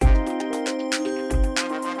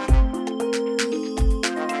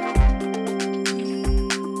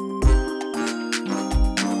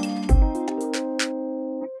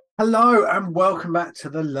Hello and welcome back to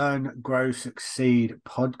the Learn, Grow, Succeed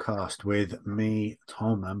podcast with me,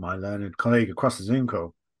 Tom, and my learned colleague across the Zoom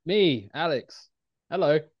call. Me, Alex.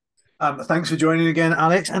 Hello. Thanks for joining again,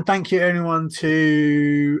 Alex, and thank you anyone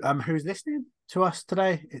to who's listening to us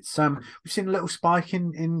today. It's we've seen a little spike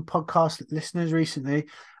in podcast listeners recently,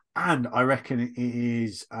 and I reckon it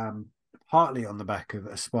is partly on the back of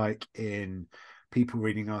a spike in people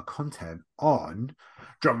reading our content on,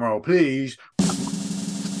 drum roll please,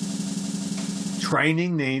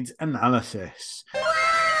 training needs analysis.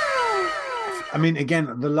 I mean,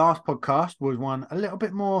 again, the last podcast was one a little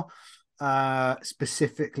bit more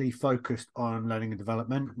specifically focused on learning and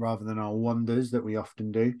development rather than our wonders that we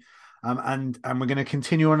often do. And we're going to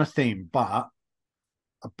continue on a theme, but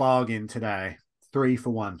a bargain today, 3 for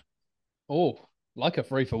 1. Oh, like a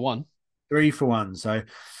 3 for 1. 3 for 1. So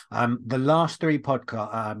the last three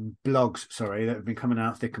podcast blogs, sorry, that have been coming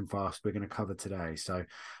out thick and fast, we're going to cover today. So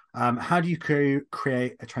how do you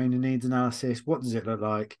create a training needs analysis? What does it look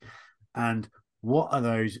like? And what are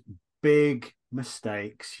those big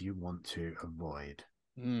mistakes you want to avoid?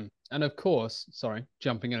 And of course, sorry,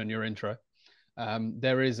 jumping in on your intro,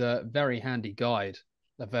 there is a very handy guide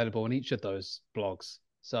available in each of those blogs.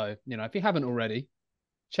 So, if you haven't already,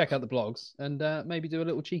 check out the blogs and maybe do a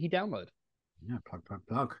little cheeky download. Yeah,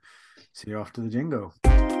 plug. See you after the jingle.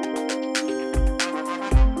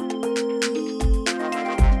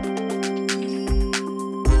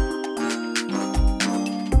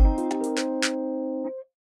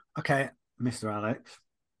 Okay, Mr. Alex,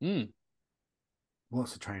 Mm.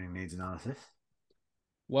 what's a training needs analysis?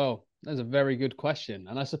 Well, that's a very good question.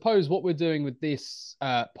 And I suppose what we're doing with this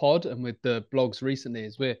pod and with the blogs recently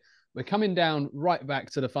is we're coming down right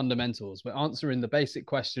back to the fundamentals. We're answering the basic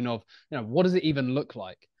question of, what does it even look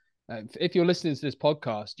like? If you're listening to this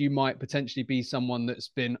podcast, you might potentially be someone that's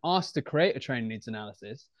been asked to create a training needs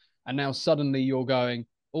analysis, and now suddenly you're going,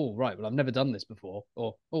 oh, right, well, I've never done this before.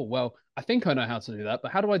 Or, oh, well, I think I know how to do that,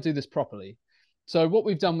 but how do I do this properly? So what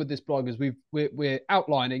we've done with this blog is we're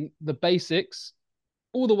outlining the basics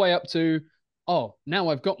all the way up to, oh, now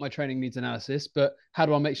I've got my training needs analysis, but how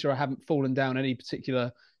do I make sure I haven't fallen down any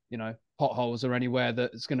particular, potholes or anywhere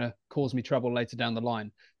that's going to cause me trouble later down the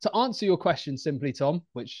line? To answer your question simply, Tom,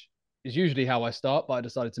 which is usually how I start, but I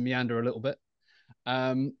decided to meander a little bit,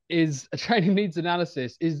 is a training needs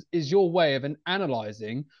analysis is your way of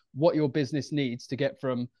analyzing what your business needs to get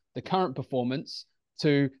from the current performance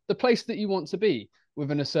to the place that you want to be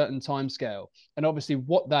within a certain time scale. And obviously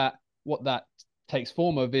what that takes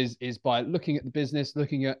form of is by looking at the business,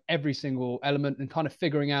 looking at every single element and kind of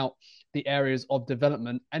figuring out the areas of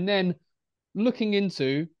development, and then looking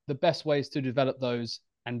into the best ways to develop those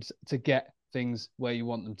and to get things where you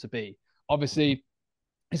want them to be. Obviously,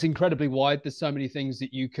 it's incredibly wide. There's so many things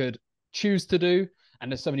that you could choose to do,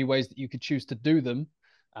 and there's so many ways that you could choose to do them.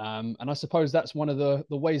 And I suppose that's one of the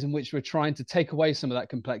ways in which we're trying to take away some of that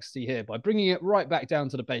complexity here by bringing it right back down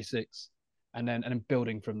to the basics and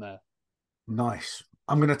building from there. Nice.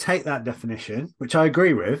 I'm going to take that definition, which I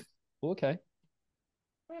agree with, Okay.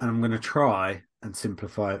 and I'm going to try and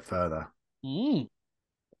simplify it further. Mm,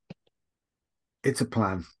 It's a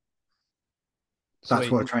plan. That's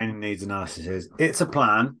sweet. what a training needs analysis is. It's a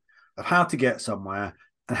plan of how to get somewhere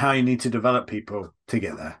and how you need to develop people to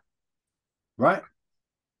get there. Right?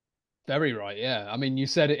 Very right. Yeah. I mean, you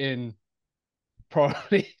said it in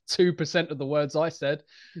probably 2% of the words I said.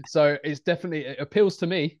 So it appeals to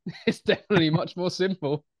me. It's definitely much more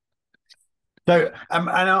simple. So, and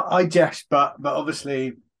I jest, but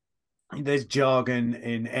obviously there's jargon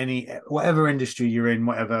in whatever industry you're in,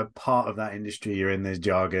 whatever part of that industry you're in, there's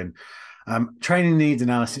jargon. Training needs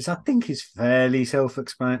analysis, I think, is fairly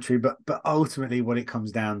self-explanatory, but ultimately what it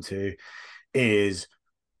comes down to is,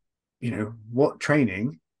 what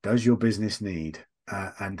training does your business need,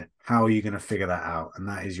 and how are you going to figure that out? And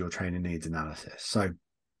that is your training needs analysis. So,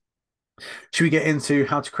 should we get into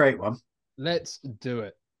how to create one? Let's do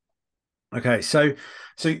it. Okay, so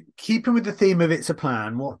keeping with the theme of it's a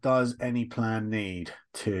plan, what does any plan need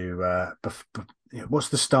to what's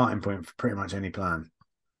the starting point for pretty much any plan?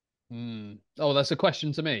 Oh, that's a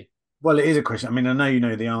question to me. Well, it is a question. I mean, I know you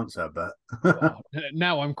know the answer, but Well,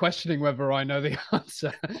 now I'm questioning whether I know the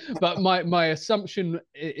answer. But my assumption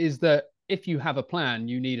is that if you have a plan,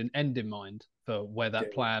 you need an end in mind for where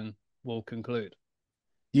that plan will conclude.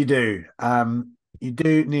 you do. You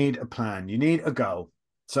do need a plan. You need a goal.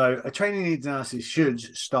 So a training needs analysis should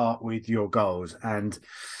start with your goals. And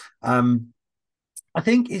I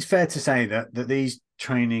think it's fair to say that these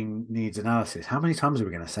training needs analysis, how many times are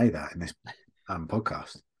we going to say that in this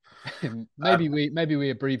podcast? maybe we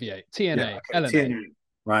abbreviate Yeah, TNA, okay, LNA. TNA.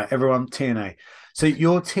 Right, everyone, TNA. So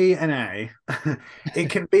your T and A, it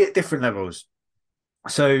can be at different levels.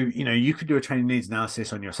 So, you could do a training needs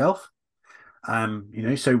analysis on yourself.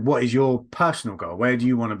 So what is your personal goal? Where do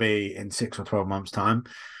you want to be in 6 or 12 months' time?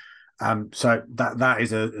 So that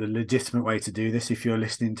is a legitimate way to do this. If you're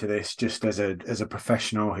listening to this just as a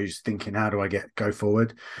professional who's thinking, how do I go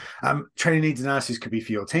forward? Training needs analysis could be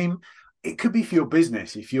for your team. It could be for your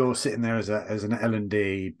business. If you're sitting there as an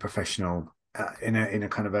L&D professional in a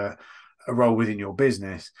kind of a role within your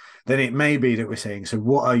business, then it may be that we're saying, so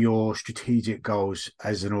what are your strategic goals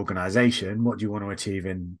as an organization? What do you want to achieve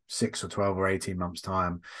in 6 or 12 or 18 months'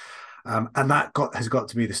 time? And that has got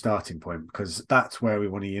to be the starting point, because that's where we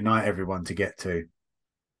want to unite everyone to get to,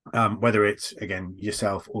 whether it's, again,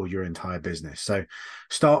 yourself or your entire business. So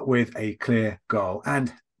start with a clear goal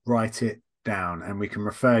and write it down. And we can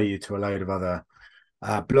refer you to a load of other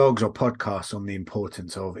blogs or podcasts on the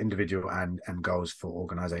importance of individual and goals for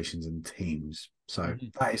organizations and teams. So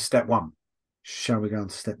that is step one. Shall we go on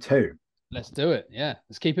to step two? Let's do it. Yeah,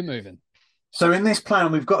 let's keep it moving. So in this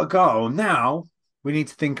plan, we've got a goal. Now we need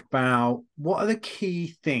to think about what are the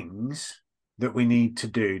key things that we need to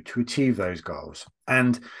do to achieve those goals.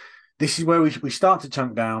 And this is where we start to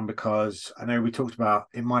chunk down, because I know we talked about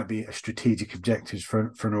it might be a strategic objectives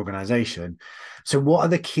for an organization. So what are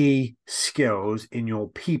the key skills in your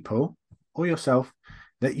people or yourself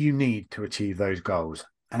that you need to achieve those goals?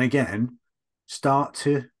 And again, start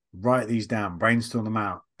to write these down, brainstorm them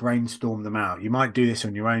out. You might do this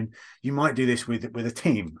on your own. You might do this with a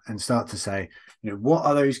team and start to say, what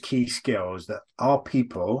are those key skills that our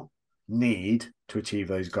people need to achieve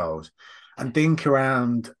those goals? And think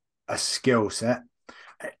around a skill set.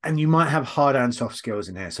 And you might have hard and soft skills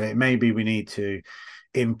in here. So it may be we need to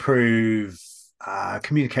improve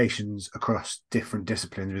communications across different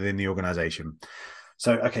disciplines within the organization.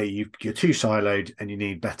 So, okay, you're too siloed and you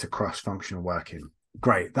need better cross-functional working.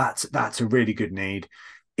 Great. That's a really good need.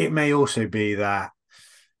 It may also be that,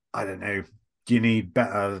 I don't know, you need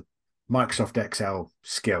better Microsoft Excel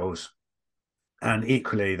skills. And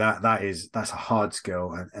equally, that's a hard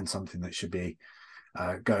skill and something that should be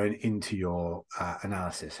going into your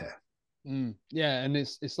analysis here. Yeah, and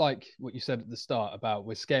it's like what you said at the start about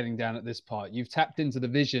we're scaling down at this part. You've tapped into the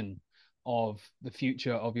vision of the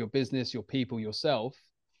future of your business, your people, yourself.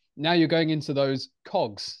 Now you're going into those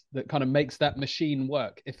cogs that kind of makes that machine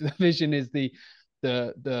work. If the vision is the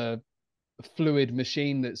fluid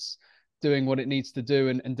machine that's doing what it needs to do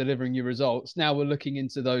and delivering you results, now we're looking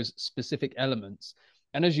into those specific elements.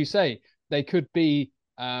 And as you say, they could be,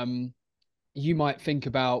 you might think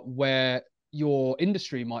about where your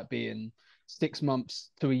industry might be in 6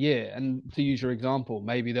 months to a year. And to use your example,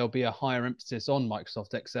 maybe there'll be a higher emphasis on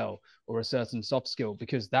Microsoft Excel or a certain soft skill,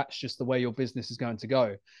 because that's just the way your business is going to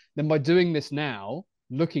go. Then by doing this now,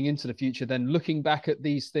 looking into the future, then looking back at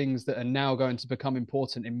these things that are now going to become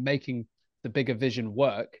important in making the bigger vision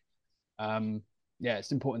work.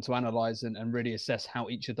 It's important to analyze and really assess how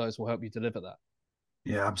each of those will help you deliver that.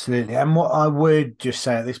 Yeah, absolutely. And what I would just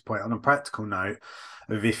say at this point, on a practical note,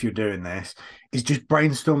 of if you're doing this, is just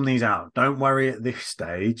brainstorm these out. Don't worry at this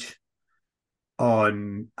stage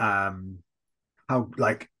on how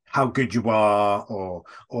good you are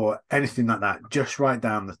or anything like that. Just write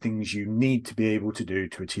down the things you need to be able to do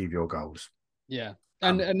to achieve your goals. Yeah.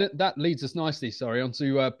 And that leads us nicely,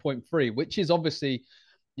 onto point 3, which is obviously,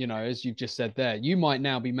 as you've just said there, you might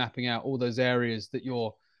now be mapping out all those areas that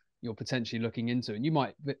you're potentially looking into, and you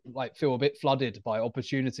might feel a bit flooded by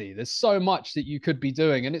opportunity. There's so much that you could be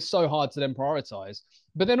doing, and it's so hard to then prioritize.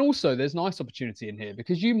 But then also there's nice opportunity in here,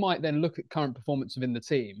 because you might then look at current performance within the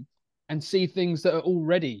team and see things that are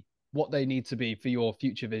already what they need to be for your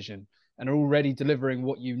future vision and are already delivering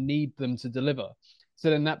what you need them to deliver.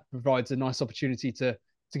 So then that provides a nice opportunity to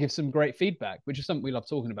give some great feedback, which is something we love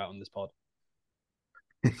talking about on this pod.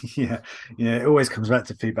 yeah, it always comes back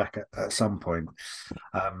to feedback at some point.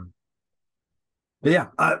 But yeah,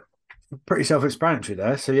 pretty self-explanatory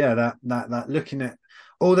there. So yeah, that looking at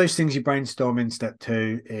all those things you brainstorm in step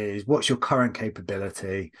 2 is what's your current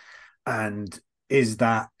capability, and is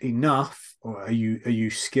that enough, or are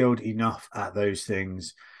you skilled enough at those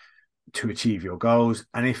things to achieve your goals?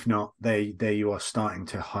 And if not, there you are starting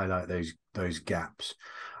to highlight those gaps.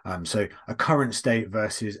 So a current state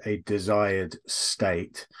versus a desired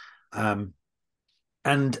state. And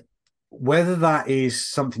whether that is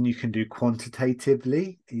something you can do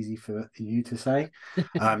quantitatively, easy for you to say.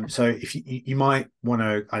 So if you might want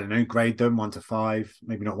to, I don't know, grade them 1 to 5,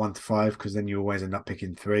 maybe not 1 to 5, because then you always end up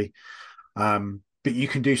picking 3. But you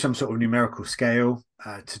can do some sort of numerical scale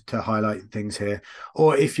to highlight things here.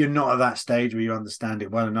 Or if you're not at that stage where you understand it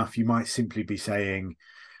well enough, you might simply be saying,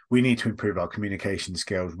 we need to improve our communication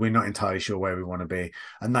skills. We're not entirely sure where we want to be.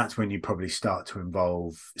 And that's when you probably start to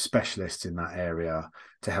involve specialists in that area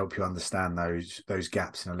to help you understand those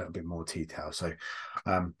gaps in a little bit more detail. So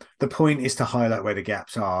the point is to highlight where the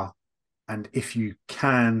gaps are. And if you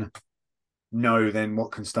can know then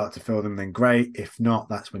what can start to fill them, then great. If not,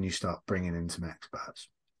 that's when you start bringing in some experts.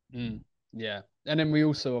 Yeah. And then we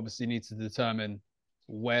also obviously need to determine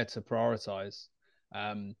where to prioritize.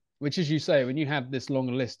 Which, as you say, when you have this long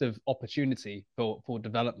list of opportunity for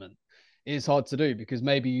development, it's hard to do because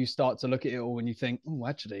maybe you start to look at it all and you think, oh,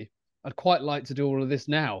 actually, I'd quite like to do all of this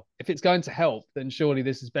now. If it's going to help, then surely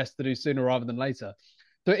this is best to do sooner rather than later.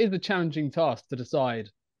 So it is a challenging task to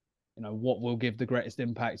decide, what will give the greatest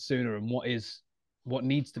impact sooner and what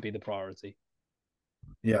needs to be the priority.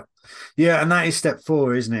 Yeah. And that is step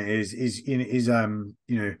 4, isn't it? Is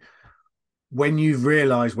when you've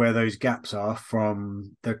realized where those gaps are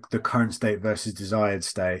from the current state versus desired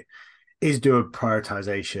state, is do a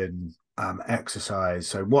prioritization exercise.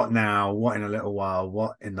 So what now, what in a little while,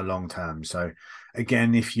 what in the long term. So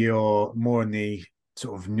again, if you're more in the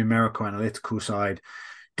sort of numerical analytical side,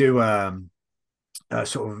 do a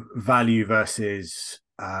sort of value versus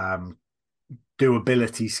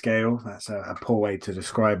doability scale. That's a poor way to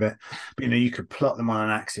describe it. But, you could plot them on an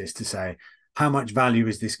axis to say, how much value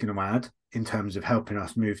is this going to add in terms of helping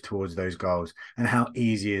us move towards those goals, and how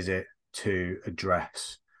easy is it to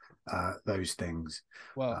address those things.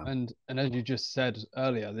 Well, and as you just said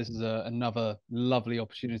earlier, this is another lovely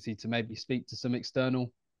opportunity to maybe speak to some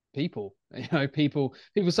external people, people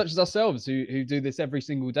such as ourselves who do this every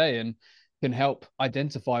single day and can help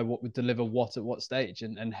identify what would deliver what at what stage,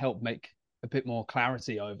 and help make a bit more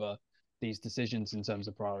clarity over these decisions in terms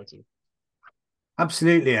of priority.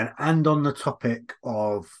 Absolutely. And on the topic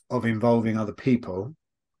of involving other people,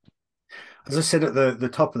 as I said at the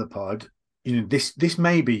top of the pod, this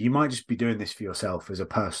may be, you might just be doing this for yourself as a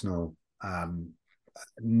personal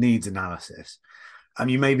needs analysis.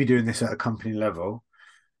 You may be doing this at a company level,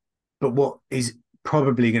 but what is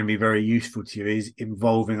probably going to be very useful to you is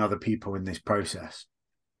involving other people in this process.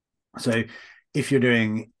 So if you're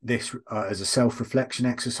doing this as a self-reflection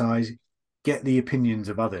exercise, get the opinions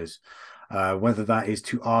of others, whether that is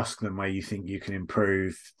to ask them where you think you can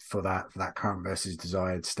improve for that current versus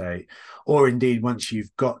desired state, or indeed once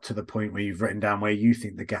you've got to the point where you've written down where you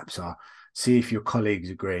think the gaps are, see if your colleagues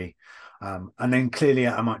agree. And then clearly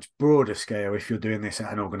at a much broader scale, if you're doing this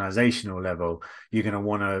at an organizational level, you're going to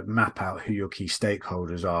want to map out who your key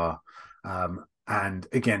stakeholders are. And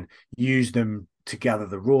again, use them to gather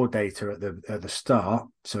the raw data at the start.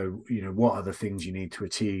 So, what are the things you need to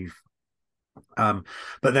achieve? But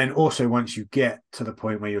then also once you get to the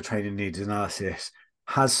point where your training needs analysis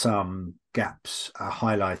has some gaps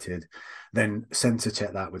highlighted, then censor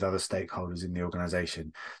check that with other stakeholders in the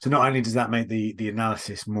organization. So not only does that make the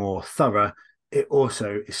analysis more thorough, it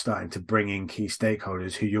also is starting to bring in key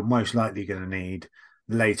stakeholders who you're most likely going to need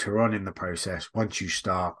later on in the process. Once you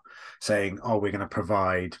start saying, oh, we're going to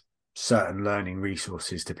provide certain learning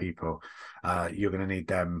resources to people, you're going to need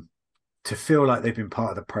them to feel like they've been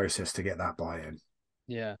part of the process to get that buy-in.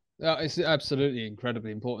 Yeah, it's absolutely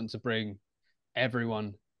incredibly important to bring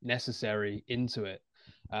everyone necessary into it.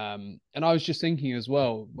 And I was just thinking as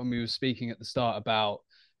well, when we were speaking at the start about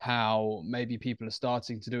how maybe people are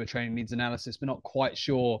starting to do a training needs analysis, but not quite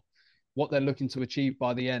sure what they're looking to achieve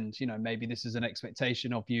by the end. Maybe this is an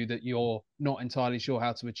expectation of you that you're not entirely sure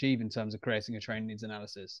how to achieve in terms of creating a training needs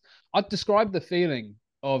analysis. I'd describe the feeling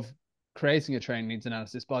of creating a training needs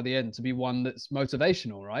analysis by the end to be one that's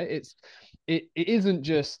motivational, right? It isn't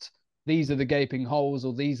just these are the gaping holes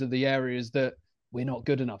or these are the areas that we're not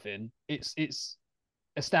good enough in. It's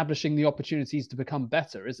establishing the opportunities to become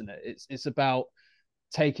better, isn't it? It's about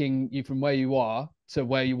taking you from where you are to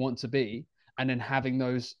where you want to be, and then having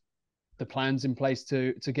the plans in place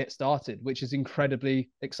to get started, which is incredibly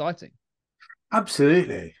exciting.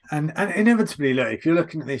 Absolutely. And inevitably, look, if you're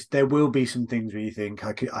looking at this, there will be some things where you think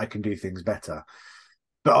I can do things better.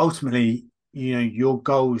 But ultimately, your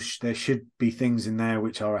goals, there should be things in there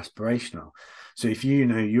which are aspirational. So if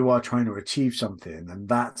you are trying to achieve something and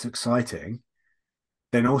that's exciting,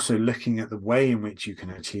 then also looking at the way in which you can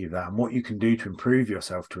achieve that and what you can do to improve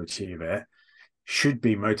yourself to achieve it should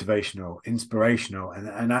be motivational, inspirational,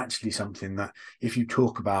 and actually something that if you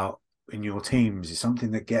talk about in your teams is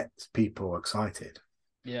something that gets people excited.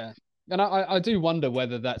 Yeah. And I do wonder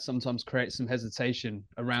whether that sometimes creates some hesitation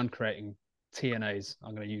around creating TNAs.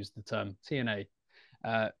 I'm going to use the term TNA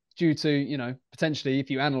due to, potentially if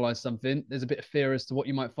you analyze something, there's a bit of fear as to what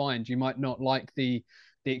you might find. You might not like the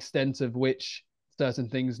extent of which certain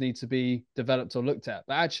things need to be developed or looked at.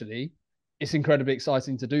 But actually, it's incredibly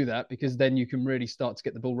exciting to do that, because then you can really start to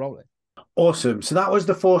get the ball rolling. Awesome. So that was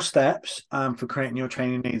the 4 steps for creating your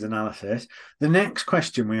training needs analysis. The next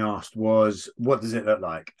question we asked was, what does it look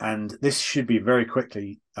like? And this should be very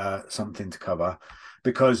quickly something to cover,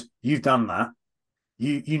 because you've done that.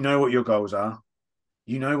 You know what your goals are.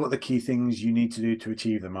 You know what the key things you need to do to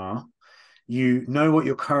achieve them are. You know what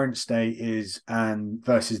your current state is and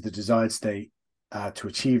versus the desired state to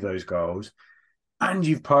achieve those goals, and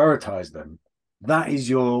you've prioritized them. That is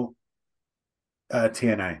your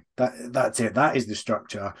TNA. That's it. That is the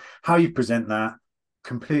structure. How you present that,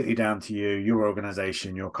 completely down to you, your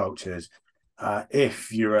organization, your cultures.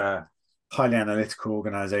 If you're a highly analytical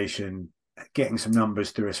organization, getting some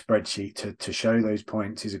numbers through a spreadsheet to show those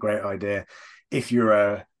points is a great idea. If you're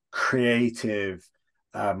a creative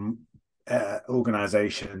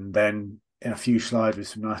organization, then in a few slides with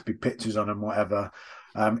some nice big pictures on them, whatever.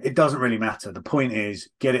 It doesn't really matter. The point is,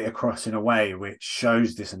 get it across in a way which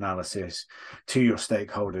shows this analysis to your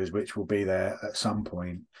stakeholders, which will be there at some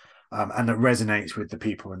point, and that resonates with the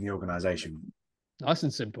people in the organization. Nice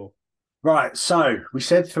and simple. Right. So we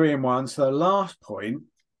said 3 in 1. So the last point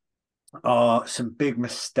are some big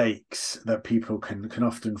mistakes that people can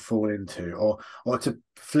often fall into, or to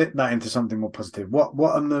flip that into something more positive. What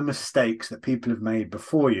are the mistakes that people have made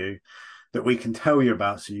before you that we can tell you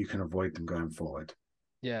about so you can avoid them going forward?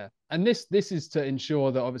 Yeah. And this is to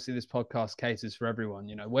ensure that obviously this podcast caters for everyone,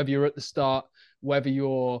 you know, whether you're at the start, whether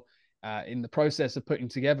you're in the process of putting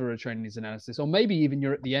together a training needs analysis, or maybe even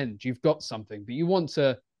you're at the end, you've got something, but you want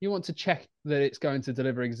to check that it's going to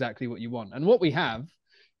deliver exactly what you want. And what we have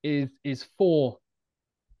is 4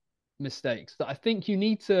 mistakes that I think you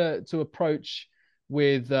need to approach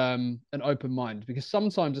with an open mind, because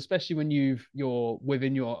sometimes, especially when you're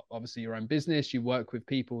within your obviously your own business, you work with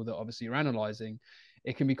people that obviously you're analyzing,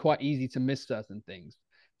 it can be quite easy to miss certain things.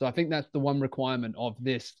 So I think that's the one requirement of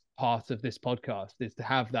this part of this podcast, is to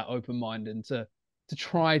have that open mind and to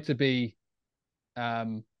try to be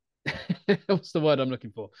what's the word I'm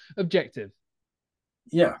looking for? Objective.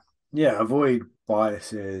 Yeah. Avoid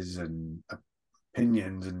biases and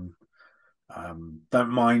opinions, and don't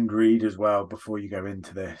mind read as well before you go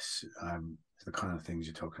into this. The kind of things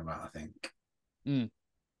you're talking about, I think.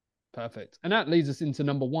 Perfect. And that leads us into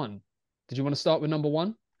number 1. Did you want to start with number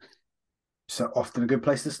 1? So often a good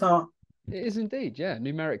place to start. It is indeed, yeah,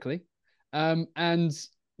 numerically. And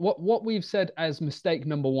what we've said as mistake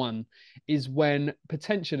number 1 is when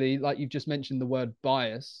potentially, like you've just mentioned the word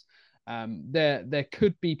bias, there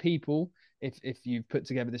could be people, if you've put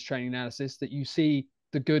together this training analysis, that you see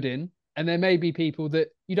the good in, and there may be people that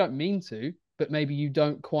you don't mean to, but maybe you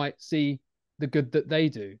don't quite see the good that they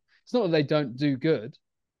do. It's not that they don't do good,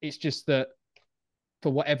 it's just that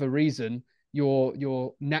for whatever reason,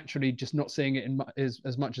 you're naturally just not seeing it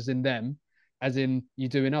as much as in them as in you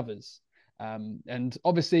do in others. And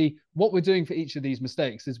obviously, what we're doing for each of these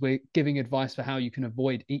mistakes is we're giving advice for how you can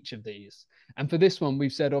avoid each of these. And for this one,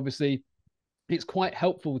 we've said, obviously, it's quite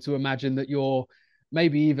helpful to imagine that you're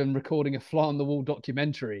maybe even recording a fly on the wall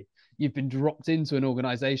documentary. You've been dropped into an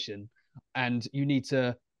organization and you need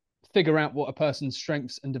to figure out what a person's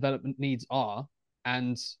strengths and development needs are,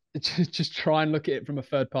 and just try and look at it from a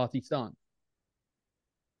third party stance.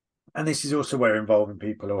 And this is also where involving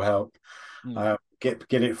people will help. Get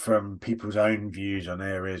it from people's own views on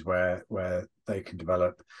areas where they can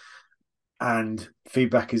develop. And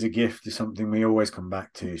feedback is a gift is something we always come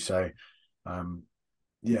back to. So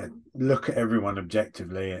look at everyone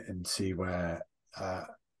objectively and see where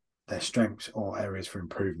their strengths or areas for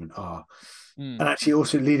improvement are. And actually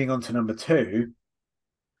also leading on to number 2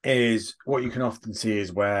 is what you can often see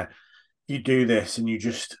is where you do this and you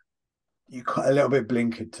got a little bit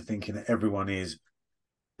blinkered to thinking that everyone is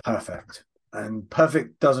perfect, and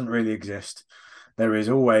perfect doesn't really exist. There is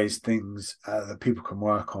always things that people can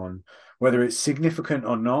work on, whether it's significant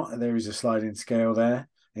or not. There is a sliding scale there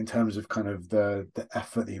in terms of kind of the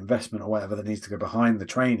effort, the investment, or whatever that needs to go behind the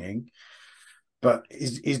training. But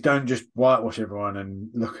is don't just whitewash everyone and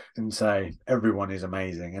look and say everyone is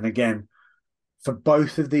amazing. And again, for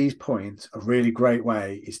both of these points, a really great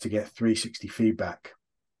way is to get 360 feedback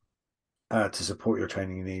to support your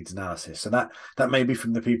training needs analysis. So that may be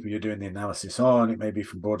from the people you're doing the analysis on. It may be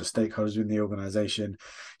from broader stakeholders in the organization.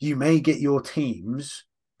 You may get your teams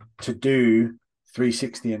to do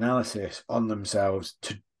 360 analysis on themselves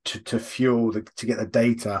to fuel to get the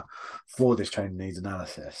data for this training needs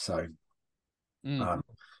analysis. So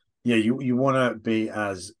you want to be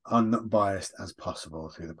as unbiased as possible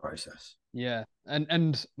through the process. Yeah,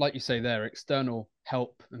 and like you say there, external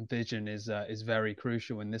help and vision is very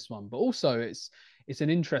crucial in this one. But also, it's an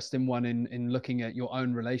interesting one in looking at your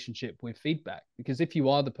own relationship with feedback. Because if you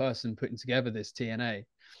are the person putting together this TNA,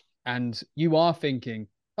 and you are thinking,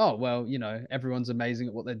 oh well, everyone's amazing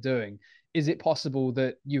at what they're doing, is it possible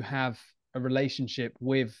that you have a relationship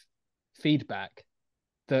with feedback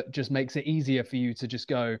that just makes it easier for you to just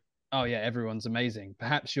go, oh yeah, everyone's amazing?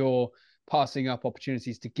 Perhaps you're passing up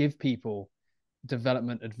opportunities to give people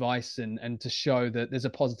development advice and to show that there's a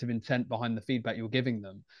positive intent behind the feedback you're giving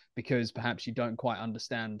them, because perhaps you don't quite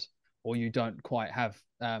understand, or you don't quite have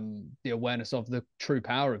the awareness of the true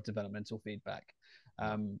power of developmental feedback.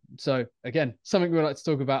 So again, something we like to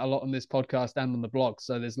talk about a lot on this podcast and on the blog.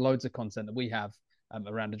 So there's loads of content that we have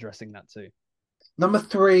around addressing that too. Number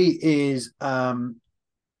 3 is past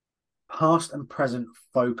and present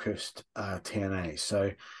focused TNA.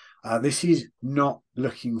 So this is not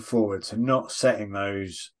looking forward, so not setting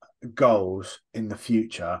those goals in the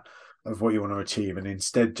future of what you want to achieve, and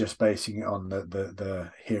instead just basing it on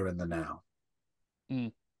the here and the now.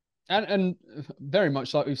 Mm. And very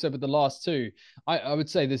much like we've said with the last two, I would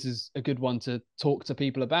say this is a good one to talk to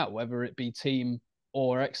people about, whether it be team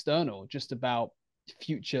or external, just about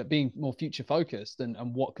future, being more future focused,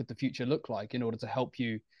 and what could the future look like in order to help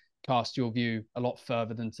you cast your view a lot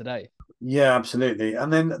further than today. Yeah, absolutely.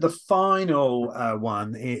 And then the final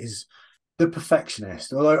one is the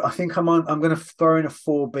perfectionist. Although I think I'm going to throw in a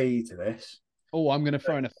 4B to this. Oh, I'm going to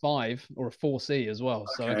throw in a 5 or a 4C as well.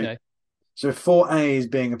 So, okay. So 4A is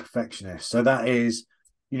being a perfectionist. So that is,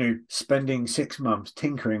 spending 6 months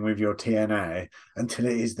tinkering with your TNA until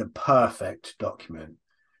it is the perfect document.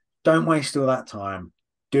 Don't waste all that time.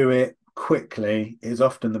 Do it quickly is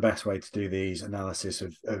often the best way to do these analysis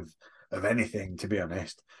of anything, to be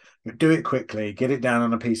honest. But do it quickly, get it down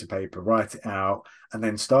on a piece of paper, write it out, and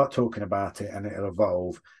then start talking about it, and it'll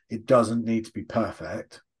evolve. It doesn't need to be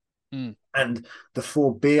perfect. Mm. And the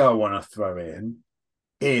 4B I want to throw in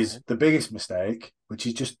is the biggest mistake, which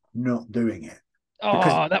is just not doing it.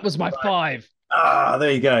 Oh, that was my 5.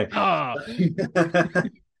 There you go. Oh.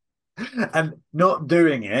 And not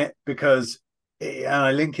doing it because and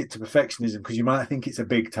I link it to perfectionism because you might think it's a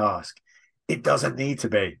big task. It doesn't need to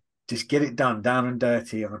be. Just get it done down and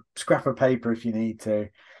dirty on a scrap of paper if you need to.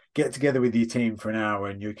 Get together with your team for an hour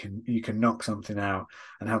and you can knock something out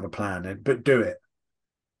and have a plan. But do it.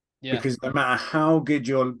 Yeah. Because no matter how good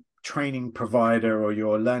your training provider or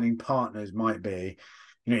your learning partners might be,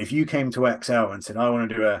 if you came to Excel and said, I want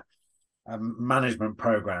to do a management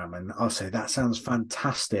program, and I'll say, that sounds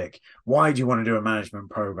fantastic. Why do you want to do a management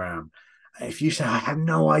program? If you say, I have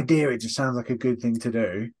no idea, it just sounds like a good thing to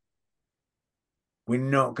do, we're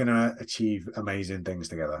not going to achieve amazing things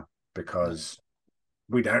together because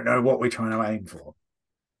we don't know what we're trying to aim for.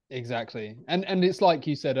 Exactly. And it's like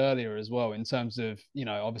you said earlier as well, in terms of,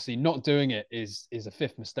 obviously not doing it is a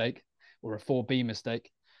 5th mistake or a 4B mistake.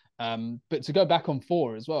 But to go back on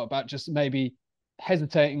 4 as well, about just maybe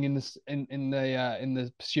hesitating in this in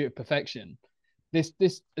the pursuit of perfection. A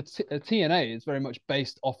TNA is very much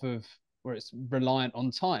based off of where it's reliant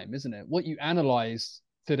on time, isn't it? What you analyze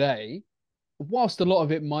today, whilst a lot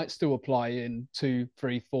of it might still apply in 2,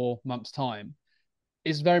 3, 4 months' time,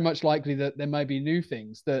 it's very much likely that there may be new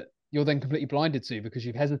things that you're then completely blinded to because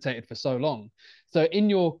you've hesitated for so long. So in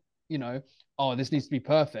your, oh, this needs to be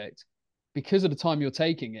perfect, because of the time you're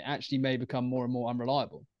taking, it actually may become more and more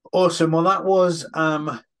unreliable. Awesome. Well, that was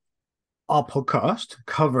our podcast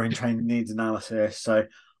covering training needs analysis. So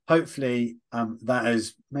hopefully that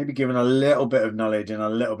has maybe given a little bit of knowledge and a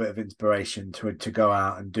little bit of inspiration to go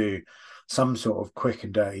out and do some sort of quick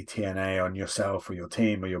and dirty TNA on yourself or your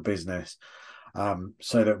team or your business,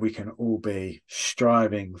 so that we can all be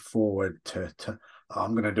striving forward to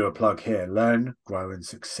I'm going to do a plug here: learn, grow, and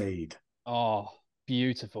succeed. Oh,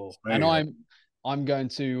 beautiful. And I'm going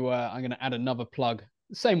to add another plug,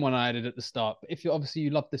 the same one I added at the start. But if you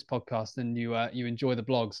love this podcast and you enjoy the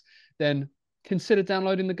blogs, then consider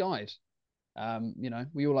downloading the guide.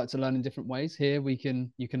 We all like to learn in different ways. Here you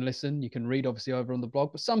can listen, you can read obviously over on the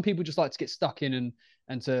blog, but some people just like to get stuck in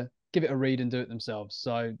and to give it a read and do it themselves.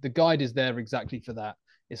 So the guide is there exactly for that.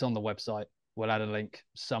 It's on the website. We'll add a link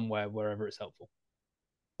somewhere wherever it's helpful.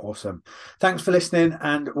 Awesome. Thanks for listening,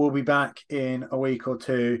 and we'll be back in a week or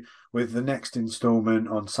two with the next installment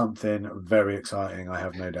on something very exciting, I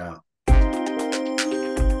have no doubt.